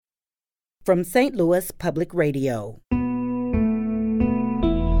From St. Louis Public Radio.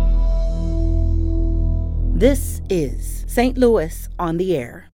 This is St. Louis on the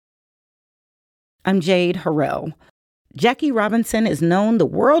Air. I'm Jade Harrell. Jackie Robinson is known the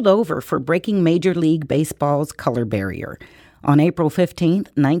world over for breaking Major League Baseball's color barrier. On April 15,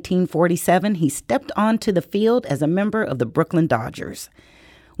 1947, he stepped onto the field as a member of the Brooklyn Dodgers.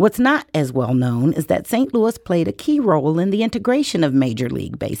 What's not as well known is that St. Louis played a key role in the integration of Major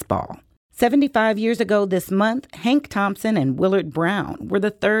League Baseball. 75 years ago this month, Hank Thompson and Willard Brown were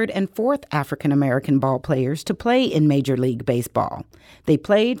the third and fourth African-American ball players to play in Major League Baseball. They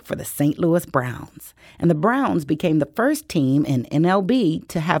played for the St. Louis Browns, and the Browns became the first team in MLB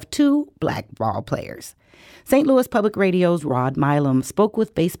to have two black ball players. St. Louis Public Radio's Rod Milam spoke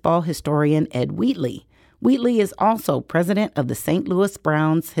with baseball historian Ed Wheatley. Wheatley is also president of the St. Louis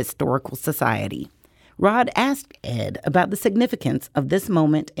Browns Historical Society. Rod asked Ed about the significance of this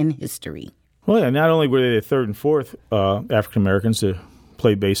moment in history. Well, yeah, not only were they the third and fourth African Americans to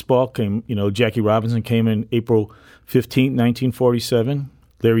play baseball, Jackie Robinson came in April 15, 1947.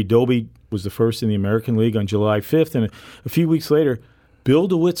 Larry Doby was the first in the American League on July 5th. And a few weeks later, Bill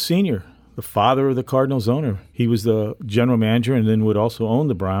DeWitt Sr., the father of the Cardinals owner, he was the general manager and then would also own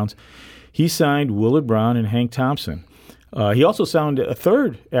the Browns. He signed Willard Brown and Hank Thompson. He also signed a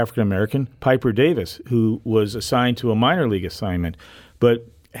third African-American, Piper Davis, who was assigned to a minor league assignment. But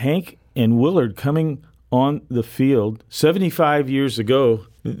Hank and Willard coming on the field 75 years ago,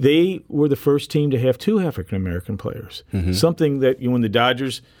 they were the first team to have two African-American players, something that when the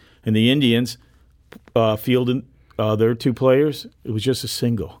Dodgers and the Indians fielded their two players, it was just a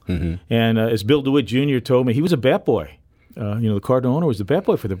single. And as Bill DeWitt Jr. told me, he was a bat boy. The Cardinal owner was the bat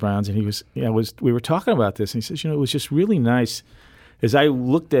boy for the Browns, and we were talking about this, and he says, it was just really nice. As I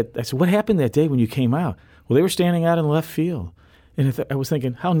said, what happened that day when you came out? Well, they were standing out in left field, and I was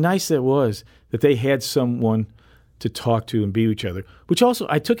thinking how nice that was that they had someone to talk to and be with each other, which also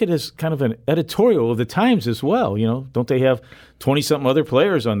I took it as kind of an editorial of the Times as well. Don't they have 20-something other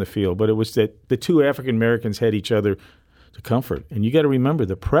players on the field? But it was that the two African Americans had each other to comfort, and you got to remember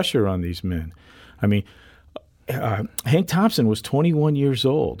the pressure on these men. I mean, Hank Thompson was 21 years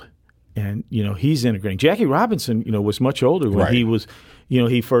old, and, he's integrating. Jackie Robinson, was much older when he was,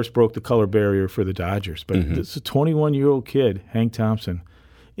 he first broke the color barrier for the Dodgers. But this is a 21-year-old kid, Hank Thompson,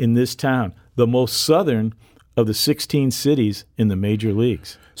 in this town, the most southern of the 16 cities in the major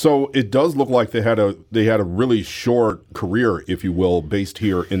leagues. So it does look like they had a really short career, if you will, based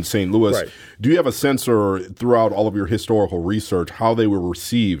here in St. Louis. Right. Do you have a sense, or throughout all of your historical research, how they were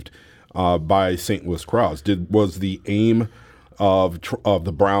received by St. Louis crowds? Was the aim of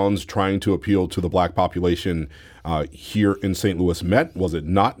the Browns trying to appeal to the black population here in St. Louis met? Was it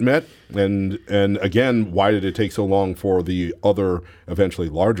not met? And again, why did it take so long for the other, eventually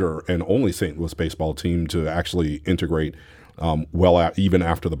larger and only St. Louis baseball team to actually integrate even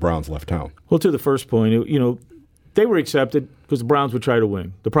after the Browns left town? Well, to the first point, they were accepted because the Browns would try to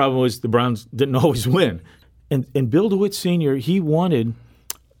win. The problem was the Browns didn't always win. And Bill DeWitt Sr., he wanted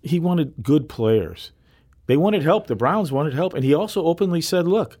good players. They wanted help. The Browns wanted help. And he also openly said,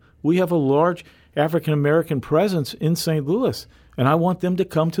 look, we have a large African-American presence in St. Louis, and I want them to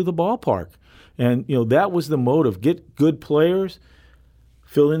come to the ballpark. And, that was the motive. Get good players,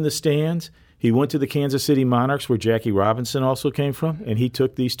 fill in the stands. He went to the Kansas City Monarchs, where Jackie Robinson also came from, and he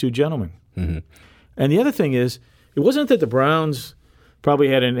took these two gentlemen. And the other thing is, it wasn't that the Browns probably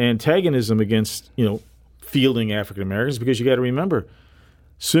had an antagonism against, fielding African-Americans, because you got to remember,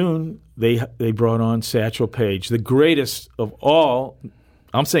 soon, they brought on Satchel Paige, the greatest of all.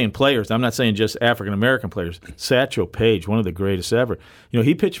 I'm saying players. I'm not saying just African-American players. Satchel Paige, one of the greatest ever.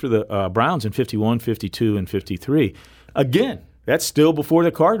 He pitched for the Browns in 51, 52, and 53. Again, that's still before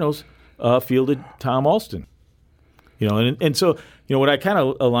the Cardinals fielded Tom Alston. And so, what I kind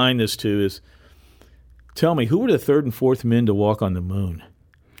of align this to is, tell me, who were the third and fourth men to walk on the moon?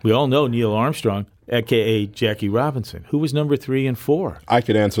 We all know Neil Armstrong, a.k.a. Jackie Robinson. Who was number 3 and 4? I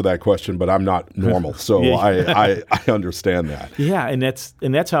could answer that question, but I'm not normal, so I understand that. Yeah, and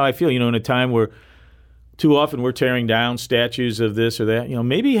that's how I feel. In a time where too often we're tearing down statues of this or that.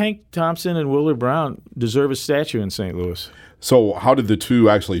 Maybe Hank Thompson and Willard Brown deserve a statue in St. Louis. So how did the two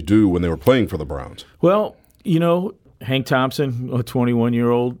actually do when they were playing for the Browns? Well, Hank Thompson, a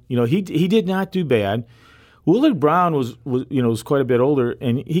 21-year-old, he did not do bad. Willard Brown was quite a bit older,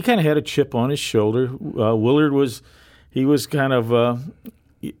 and he kind of had a chip on his shoulder. Willard was kind of an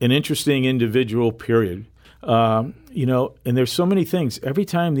interesting individual, period. And there's so many things. Every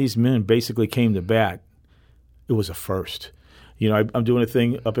time these men basically came to bat, it was a first. I'm doing a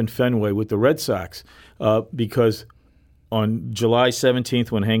thing up in Fenway with the Red Sox because on July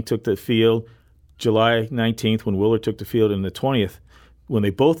 17th when Hank took the field, July 19th when Willard took the field, and the 20th when they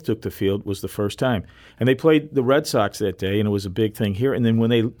both took the field was the first time. And they played the Red Sox that day, and it was a big thing here. And then when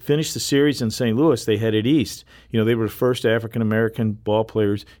they finished the series in St. Louis, they headed east. They were the first African-American ball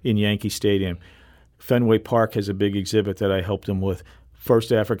players in Yankee Stadium. Fenway Park has a big exhibit that I helped them with.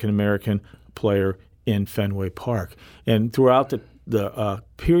 First African-American player in Fenway Park. And throughout the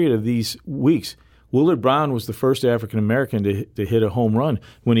period of these weeks, Willard Brown was the first African-American to hit a home run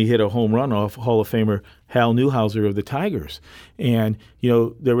when he hit a home run off Hall of Famer Hal Newhouser of the Tigers. And,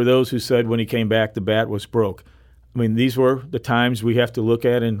 there were those who said when he came back, the bat was broke. I mean, these were the times we have to look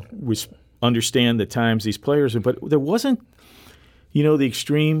at and understand the times these players – but there wasn't, the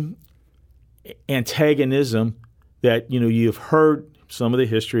extreme antagonism that, you've heard some of the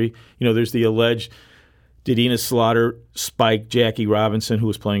history. There's the alleged – did Enos Slaughter spike Jackie Robinson, who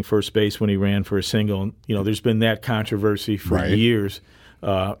was playing first base when he ran for a single? And, there's been that controversy for years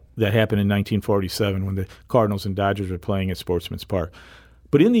that happened in 1947 when the Cardinals and Dodgers were playing at Sportsman's Park.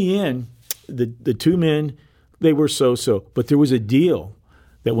 But in the end, the two men, they were so-so. But there was a deal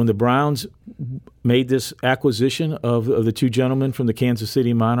that when the Browns made this acquisition of the two gentlemen from the Kansas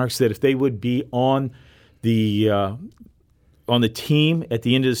City Monarchs, that if they would be on the team at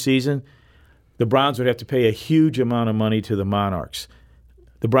the end of the season, the Browns would have to pay a huge amount of money to the Monarchs.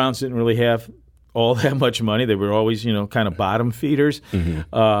 The Browns didn't really have all that much money. They were always, kind of bottom feeders,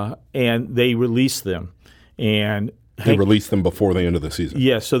 and they released them. And they released them before the end of the season.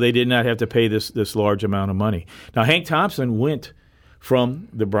 Yes, so they did not have to pay this large amount of money. Now, Hank Thompson went from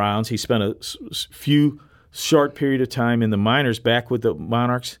the Browns. He spent a few short period of time in the minors back with the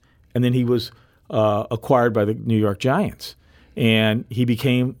Monarchs, and then he was acquired by the New York Giants. And he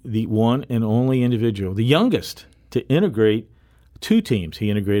became the one and only individual, the youngest, to integrate two teams. He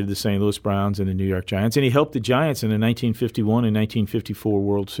integrated the St. Louis Browns and the New York Giants, and he helped the Giants in the 1951 and 1954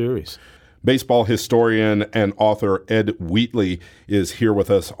 World Series. Baseball historian and author Ed Wheatley is here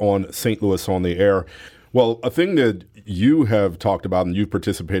with us on St. Louis on the Air. Well, a thing that you have talked about and you've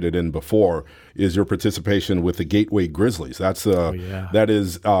participated in before is your participation with the Gateway Grizzlies. That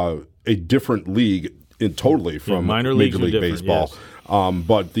is a different league totally from minor Major League Baseball. Yes.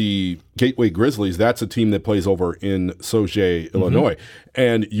 But the Gateway Grizzlies, that's a team that plays over in Sauget, Illinois.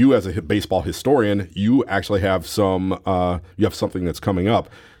 And you, as a baseball historian, you actually have something that's coming up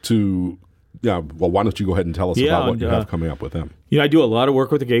to. Yeah, well, why don't you go ahead and tell us about what you have coming up with them? I do a lot of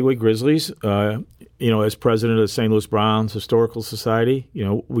work with the Gateway Grizzlies. As president of the St. Louis Browns Historical Society,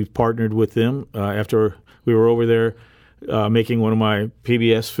 we've partnered with them after we were over there making one of my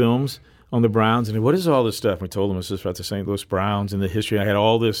PBS films on the Browns. And what is all this stuff? We told them this is about the St. Louis Browns and the history. I had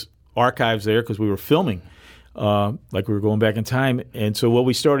all this archives there because we were filming like we were going back in time. And so what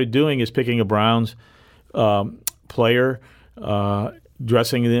we started doing is picking a Browns player,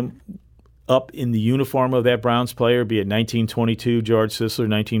 dressing them up in the uniform of that Browns player, be it 1922 George Sisler,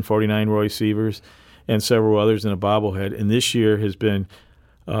 1949 Roy Sievers, and several others in a bobblehead. And this year has been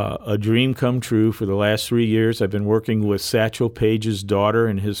a dream come true. For the last 3 years, I've been working with Satchel Paige's daughter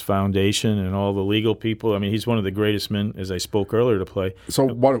and his foundation and all the legal people. I mean, he's one of the greatest men, as I spoke earlier, to play. So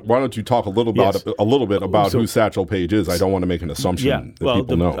why don't you talk a little bit about who Satchel Paige is? I don't want to make an assumption that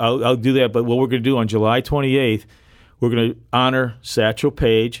people know. I'll do that. But what we're going to do on July 28th, we're going to honor Satchel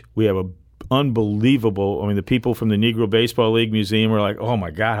Paige. We have the people from the Negro Baseball League Museum were like, oh,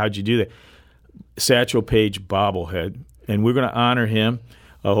 my God, how'd you do that? Satchel Paige bobblehead. And we're going to honor him.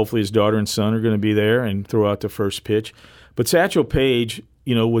 Hopefully his daughter and son are going to be there and throw out the first pitch. But Satchel Paige,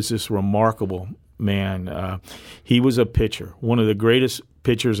 was this remarkable man. He was a pitcher, one of the greatest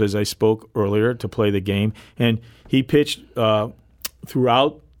pitchers, as I spoke earlier, to play the game. And he pitched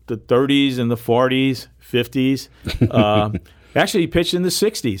throughout the 30s and the 40s, 50s. Actually, he pitched in the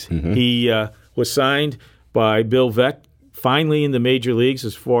 60s. Mm-hmm. He was signed by Bill Veeck finally in the major leagues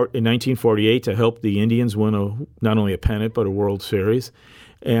in 1948 to help the Indians win not only a pennant but a World Series.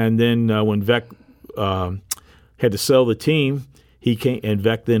 And then when Veeck had to sell the team, he came, and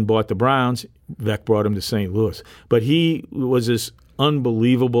Veeck then bought the Browns. Veeck brought him to St. Louis. But he was this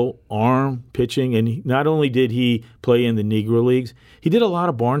unbelievable arm pitching, and not only did he play in the Negro Leagues, he did a lot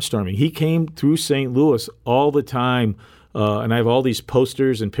of barnstorming. He came through St. Louis all the time, and I have all these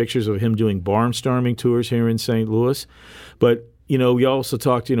posters and pictures of him doing barnstorming tours here in St. Louis. But, we also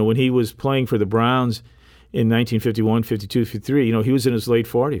talked, when he was playing for the Browns in 1951, 52, 53, he was in his late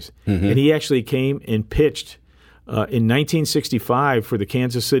 40s. Mm-hmm. And he actually came and pitched in 1965 for the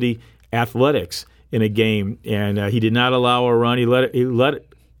Kansas City Athletics in a game, and he did not allow a run. He let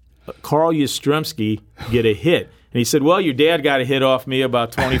Carl Yastrzemski get a hit. And he said, well, your dad got a hit off me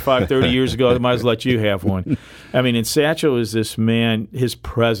about 25, 30 years ago. I might as well let you have one. I mean, and Satchel is this man, his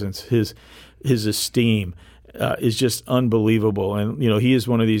presence, his esteem is just unbelievable. And, he is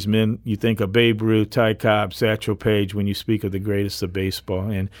one of these men, you think of Babe Ruth, Ty Cobb, Satchel Paige, when you speak of the greatest of baseball.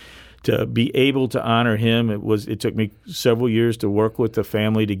 And to be able to honor him, it took me several years to work with the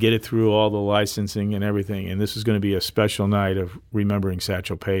family to get it through all the licensing and everything. And this is going to be a special night of remembering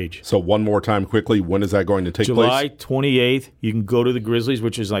Satchel Paige. So one more time quickly, when is that going to take place? July 28th. You can go to the Grizzlies,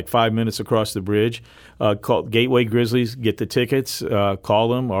 which is like 5 minutes across the bridge. Call Gateway Grizzlies, get the tickets, call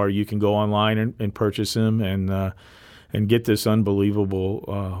them, or you can go online and purchase them and get this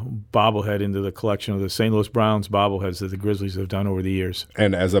unbelievable bobblehead into the collection of the St. Louis Browns bobbleheads that the Grizzlies have done over the years.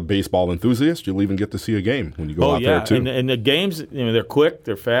 And as a baseball enthusiast, you'll even get to see a game when you go out there, too. And the games, they're quick,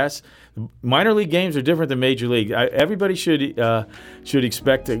 they're fast. Minor league games are different than major league. Everybody should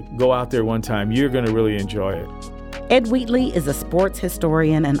expect to go out there one time. You're going to really enjoy it. Ed Wheatley is a sports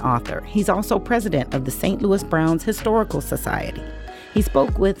historian and author. He's also president of the St. Louis Browns Historical Society. He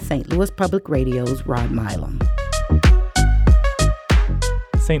spoke with St. Louis Public Radio's Rod Milam.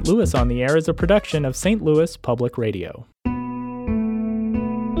 St. Louis on the Air is a production of St. Louis Public Radio.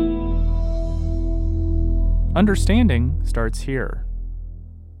 Understanding starts here.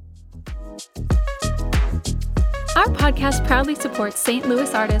 Our podcast proudly supports St.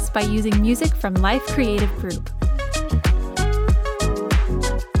 Louis artists by using music from Life Creative Group.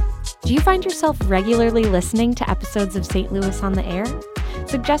 Do you find yourself regularly listening to episodes of St. Louis on the Air?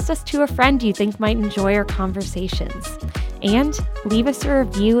 Suggest us to a friend you think might enjoy our conversations. And leave us a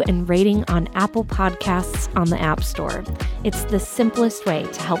review and rating on Apple Podcasts on the App Store. It's the simplest way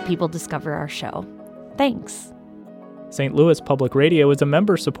to help people discover our show. Thanks. St. Louis Public Radio is a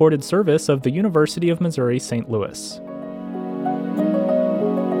member-supported service of the University of Missouri St. Louis.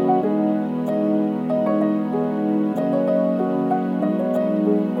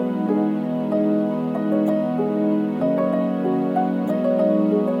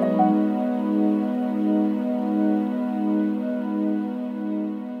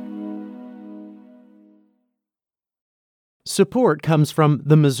 Support comes from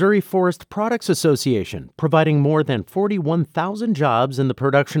the Missouri Forest Products Association, providing more than 41,000 jobs in the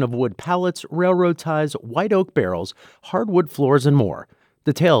production of wood pallets, railroad ties, white oak barrels, hardwood floors, and more.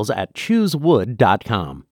 Details at choosewood.com.